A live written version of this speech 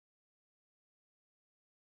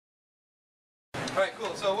Alright,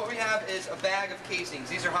 cool. So what we have is a bag of casings.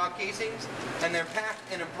 These are hog casings, and they're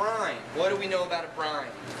packed in a brine. What do we know about a brine?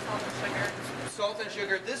 Salt and sugar. Salt and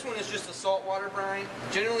sugar. This one is just a saltwater brine.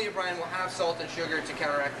 Generally a brine will have salt and sugar to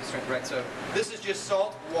counteract the strength, right? So this is just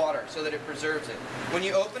salt water so that it preserves it. When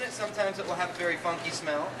you open it, sometimes it will have a very funky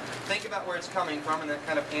smell. Think about where it's coming from, and that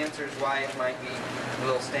kind of answers why it might be a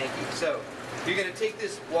little stanky. So you're going to take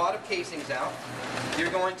this wad of casings out.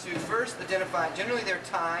 You're going to first identify, generally they're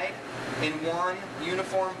tied in one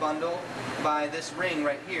uniform bundle by this ring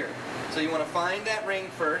right here. So you want to find that ring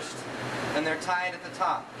first, and they're tied at the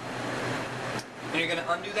top. And you're going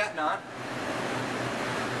to undo that knot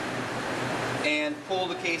and pull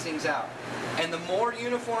the casings out. And the more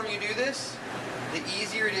uniform you do this, the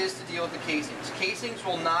easier it is to deal with the casings. Casings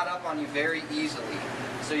will knot up on you very easily.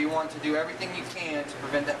 So you want to do everything you can to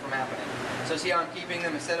prevent that from happening. So see how I'm keeping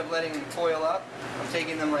them, instead of letting them coil up, I'm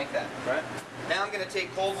taking them like that. Right? Now I'm going to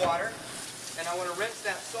take cold water, and I want to rinse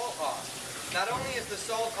that salt off. Not only is the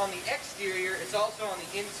salt on the exterior, it's also on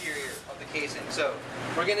the interior of the casing. So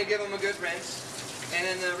we're going to give them a good rinse. And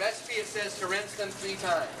in the recipe it says to rinse them 3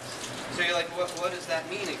 times. So you're like, what does that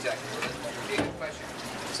mean exactly? Well, that would be a good question.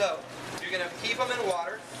 So you're going to keep them in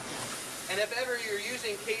water. And if ever you're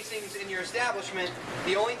using casings in your establishment,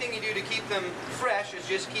 the only thing you do to keep them fresh is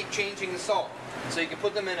just keep changing the salt. So you can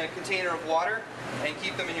put them in a container of water and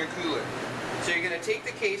keep them in your cooler. So you're going to take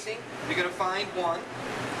the casing, you're going to find one,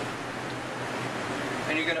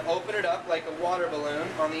 and you're going to open it up like a water balloon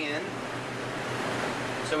on the end.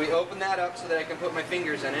 So we open that up so that I can put my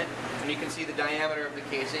fingers in it, and you can see the diameter of the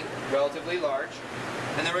casing, relatively large.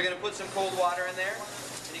 And then we're going to put some cold water in there,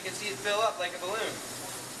 and you can see it fill up like a balloon.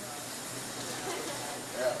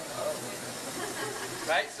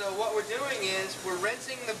 Right, so what we're doing is we're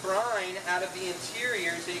rinsing the brine out of the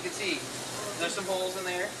interior, so you can see there's some holes in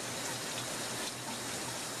there.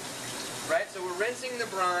 Right, so we're rinsing the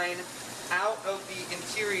brine out of the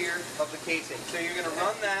interior of the casing. So you're going to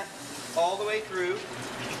run that all the way through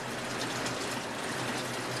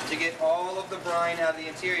to get all of the brine out of the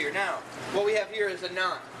interior. Now, what we have here is a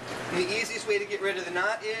knot. And the easiest way to get rid of the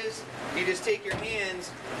knot is you just take your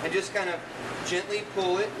hands and just kind of gently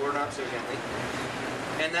pull it, or not so gently,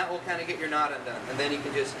 and that will kind of get your knot undone. And then you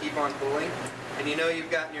can just keep on pulling, and you know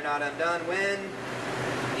you've gotten your knot undone when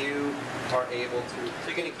you are able to. So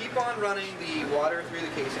you're going to keep on running the water through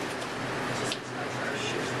the casing.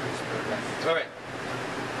 Alright.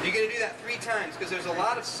 You're going to do that 3 times because there's a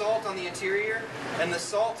lot of salt on the interior, and the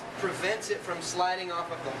salt prevents it from sliding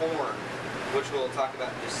off of the horn, which we'll talk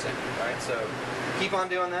about in just a second. Alright, so keep on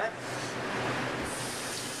doing that.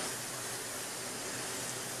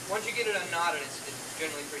 Once you get it unknotted, it's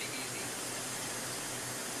generally pretty easy.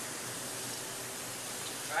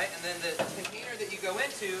 Alright, and then the container that you go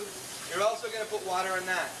into, you're also going to put water in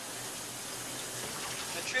that.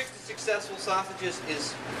 The trick to successful sausages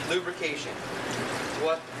is lubrication.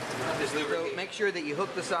 What is lubrication? So make sure that you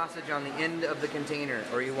hook the sausage on the end of the container,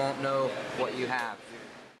 or you won't know what you have.